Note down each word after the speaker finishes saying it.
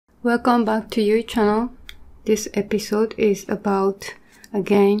Welcome back to your channel. This episode is about,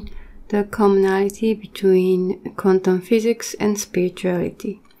 again, the commonality between quantum physics and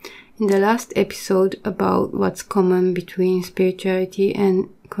spirituality. In the last episode about what's common between spirituality and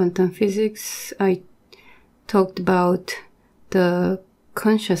quantum physics, I talked about the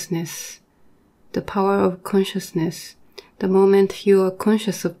consciousness, the power of consciousness. The moment you are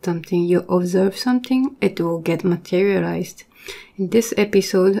conscious of something, you observe something, it will get materialized. In this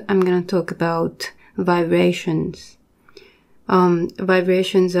episode, I'm going to talk about vibrations.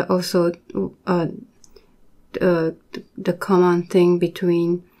 Vibrations are also the common thing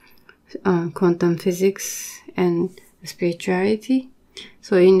between quantum physics and spirituality.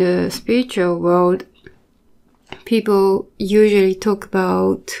 So in the spiritual world, people usually talk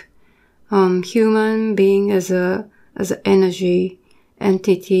about human being as an energy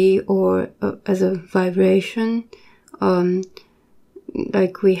entity or as a vibration.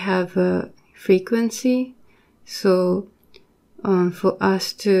 Like we have a frequency. So for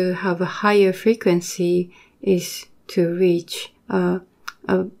us to have a higher frequency is to reach a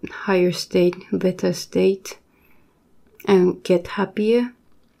higher state, better state, and get happier.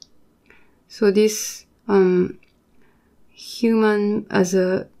 So this human as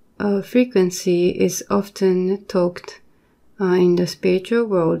a frequency is often talked in the spiritual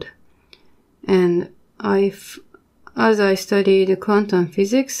world. And as I studied quantum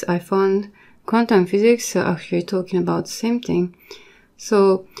physics, I found quantum physics are actually talking about the same thing.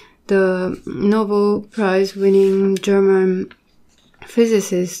 So the Nobel Prize winning German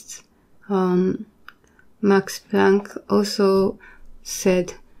physicist Max Planck also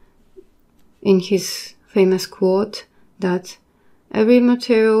said in his famous quote that every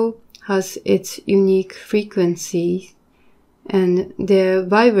material has its unique frequency and they're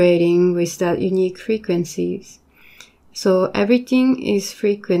vibrating with that unique frequencies. So everything is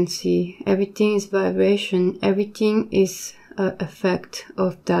frequency, everything is vibration, everything is an effect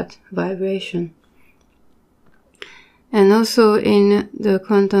of that vibration. And also in the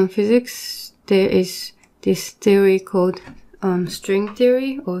quantum physics, there is this theory called string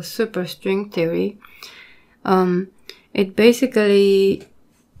theory or superstring theory. It basically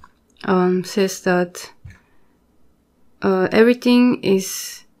says that everything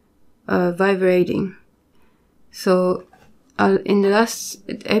is vibrating. So in the last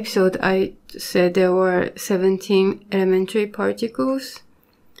episode, I said there were 17 elementary particles,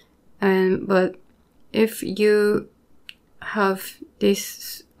 but if you have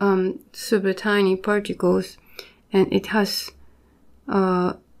these super tiny particles, and it has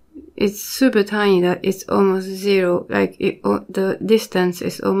it's super tiny that it's almost zero, like the distance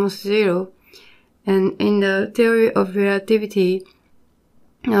is almost zero. And in the theory of relativity,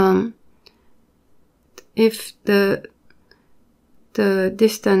 if the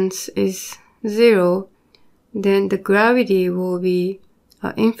distance is zero, then the gravity will be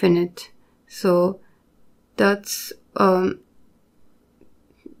infinite. So that's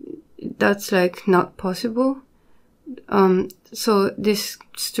like not possible. So this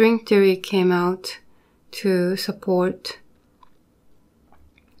string theory came out to support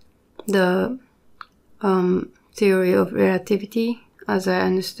the theory of relativity, as I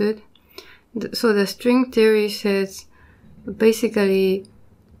understood. So the string theory says basically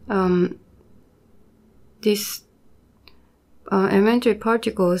these elementary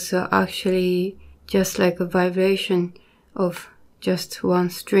particles are actually just like a vibration of just one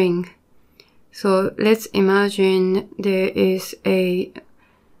string. So let's imagine there is a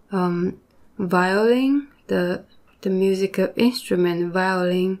violin, the musical instrument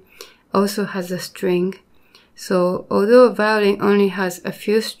violin also has a string. So although a violin only has a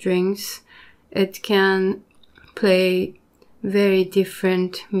few strings, it can play very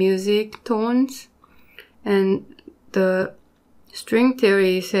different music tones. And the string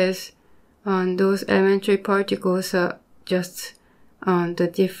theory says those elementary particles are just the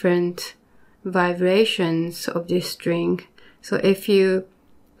different vibrations of this string. So if you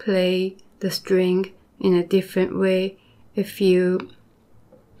play the string in a different way, if you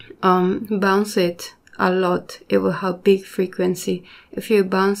bounce it a lot, it will have big frequency. If you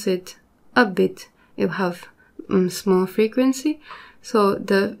bounce it a bit, it will have small frequency. So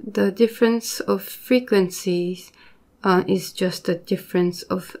the difference of frequencies is just the difference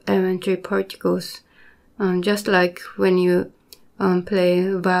of elementary particles. Just like when you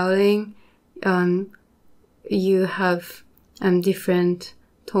play violin, you have different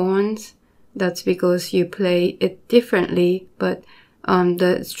tones. That's because you play it differently, but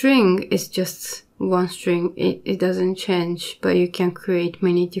the string is just one string. It doesn't change, but you can create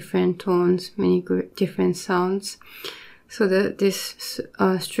many different tones, many different sounds. So this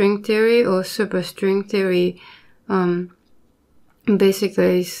string theory or superstring theory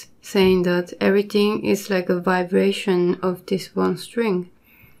basically is saying that everything is like a vibration of this one string.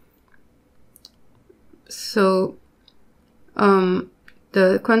 So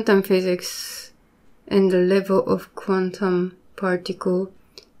the quantum physics and the level of quantum particle,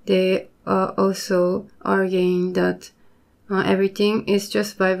 they are also arguing that everything is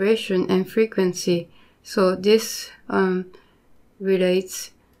just vibration and frequency. So this relates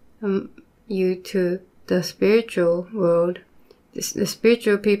you to the spiritual world. The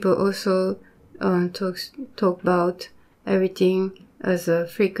spiritual people also talk about everything as a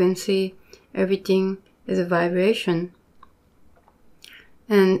frequency, everything as a vibration.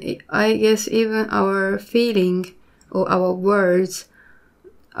 And I guess even our feeling or our words,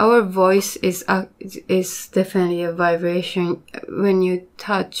 our voice is definitely a vibration. When you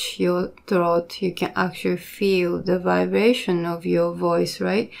touch your throat, you can actually feel the vibration of your voice,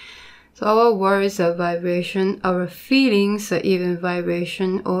 right? So our words are vibration, our feelings are even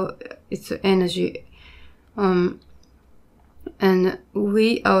vibration, or it's energy. And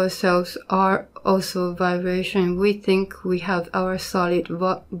we ourselves are also vibration. We think we have our solid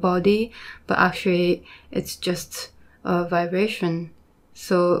body, but actually it's just a vibration.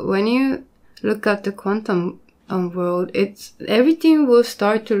 So when you look at the quantum world, everything will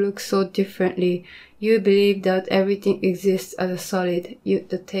start to look so differently. You believe that everything exists as a solid.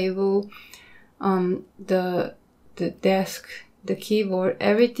 The table, the desk, the keyboard,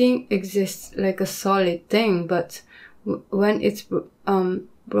 everything exists like a solid thing. But when it's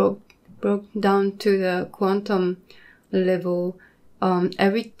broke down to the quantum level,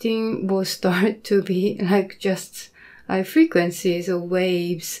 everything will start to be like just like frequencies or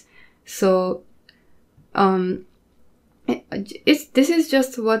waves. So this is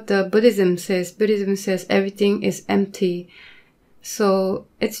just what the Buddhism says. Buddhism says everything is empty. So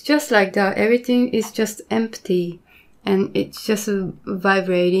it's just like that. Everything is just empty, and it's just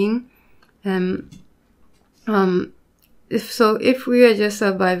vibrating. If we are just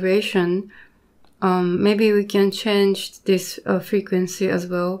a vibration, maybe we can change this frequency as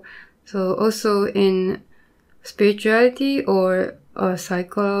well. So also in spirituality or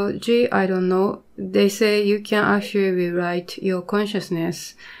psychology, I don't know, they say you can actually rewrite your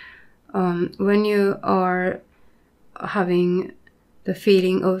consciousness. When you are having the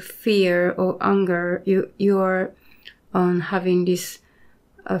feeling of fear or anger, you are having this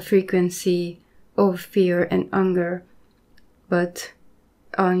frequency of fear and anger. But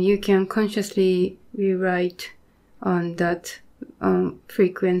you can consciously rewrite that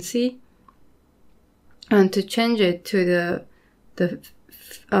frequency and to change it to the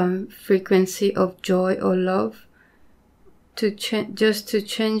frequency of joy or love, just to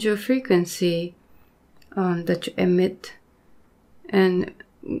change your frequency that you emit. And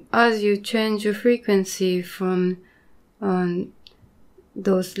as you change your frequency from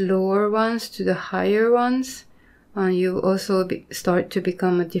those lower ones to the higher ones, you also start to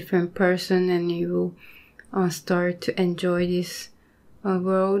become a different person, and you will start to enjoy this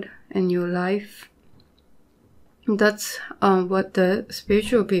world and your life. That's what the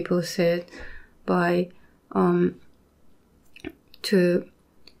spiritual people said, by to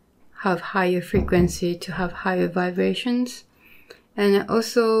have higher frequency, to have higher vibrations. And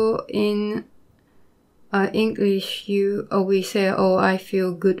also in English, we say, oh, I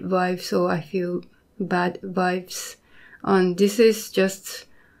feel good vibes, or I feel bad vibes. This is just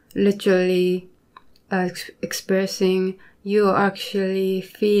literally expressing you are actually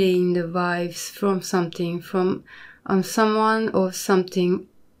feeling the vibes from something, from someone or something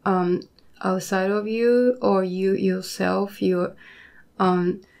outside of you, or you yourself. You're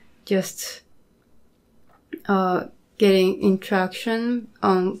just getting interaction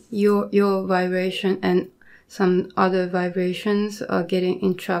on your vibration, and some other vibrations are getting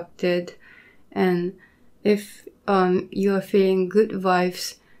interacted. And if you are feeling good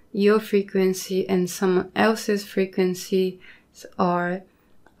vibes, your frequency and someone else's frequency will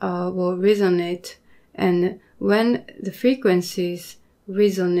resonate. And when the frequencies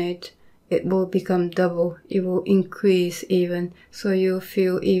resonate, it will become double. It will increase even. So you'll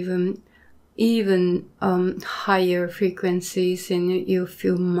feel even higher frequencies, and you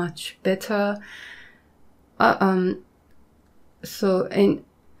feel much better.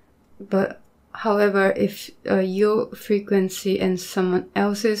 However, if your frequency and someone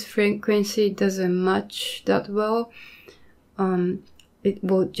else's frequency doesn't match that well, it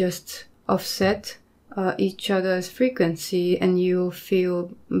will just offset each other's frequency, and you'll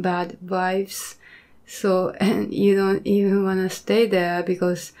feel bad vibes. So, and you don't even want to stay there,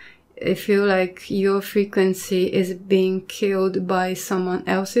 because feel like your frequency is being killed by someone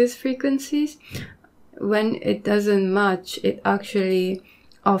else's frequencies. When it doesn't match, it actually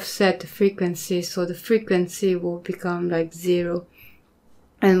offset the frequency, so the frequency will become like 0.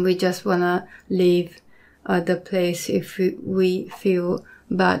 And we just wanna leave the place if we feel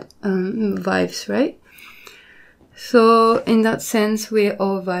bad vibes, right? So in that sense, we're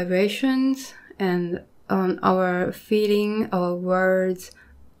all vibrations, and our feeling, our words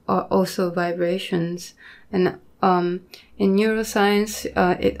are also vibrations. And in neuroscience,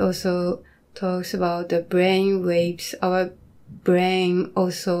 it also talks about the brain waves. Our brain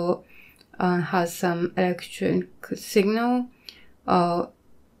also has some electric signal,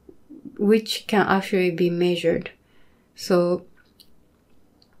 which can actually be measured. So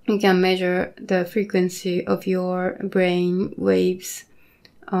you can measure the frequency of your brain waves.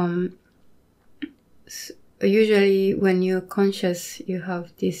 Usually when you're conscious, you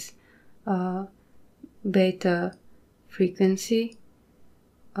have this beta frequency,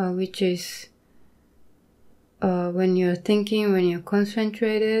 which is when you're thinking, when you're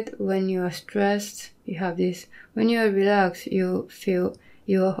concentrated, when you are stressed, you have this. When you are relaxed, you feel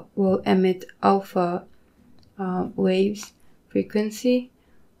you will emit alpha waves frequency,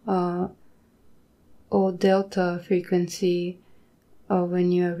 or delta frequency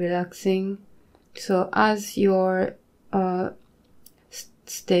when you are relaxing. So as your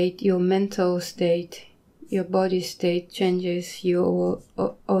state, your mental state, your body state changes, you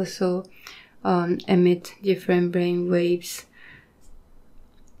will also emit different brain waves.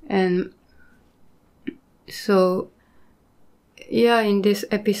 And so, yeah, in this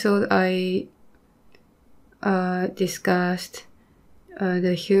episode I discussed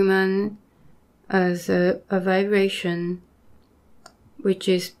the human as a vibration, which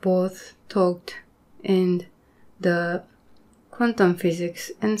is both taught in the quantum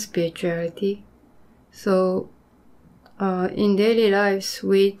physics and spirituality. So in daily lives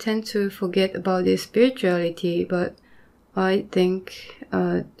we tend to forget about this spirituality, but I think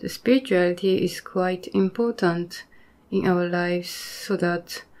the spirituality is quite important in our lives so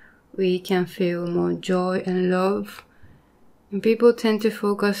that we can feel more joy and love. And people tend to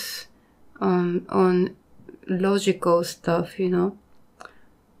focus on logical stuff, you know.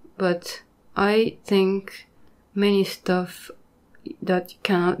 But I think many stuff that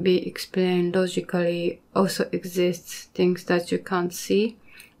cannot be explained logically also exists. Things that you can't see,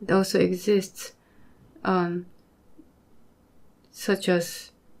 it also exists, such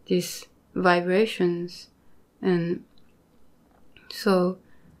as these vibrations. And so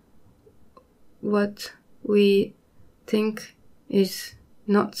what we think is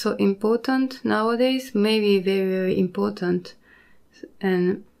not so important nowadays may be very, very important.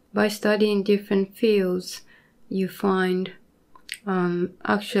 And by studying different fields, you find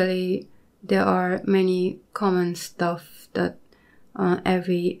actually there are many common stuff that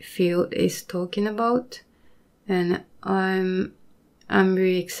every field is talking about, and I'm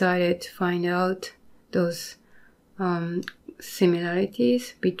really excited to find out those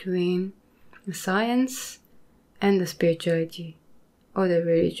similarities between the science and the spirituality, or the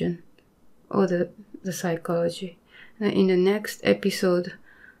religion, or the psychology. And in the next episode,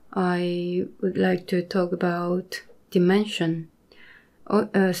 I would like to talk about dimension.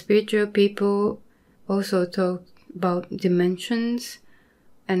 Spiritual people also talk about dimensions,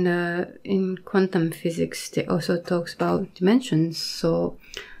 and in quantum physics they also talks about dimensions. So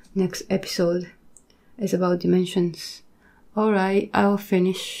next episode is about dimensions. Alright, I'll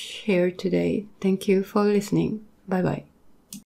finish here today. Thank you for listening. Bye bye.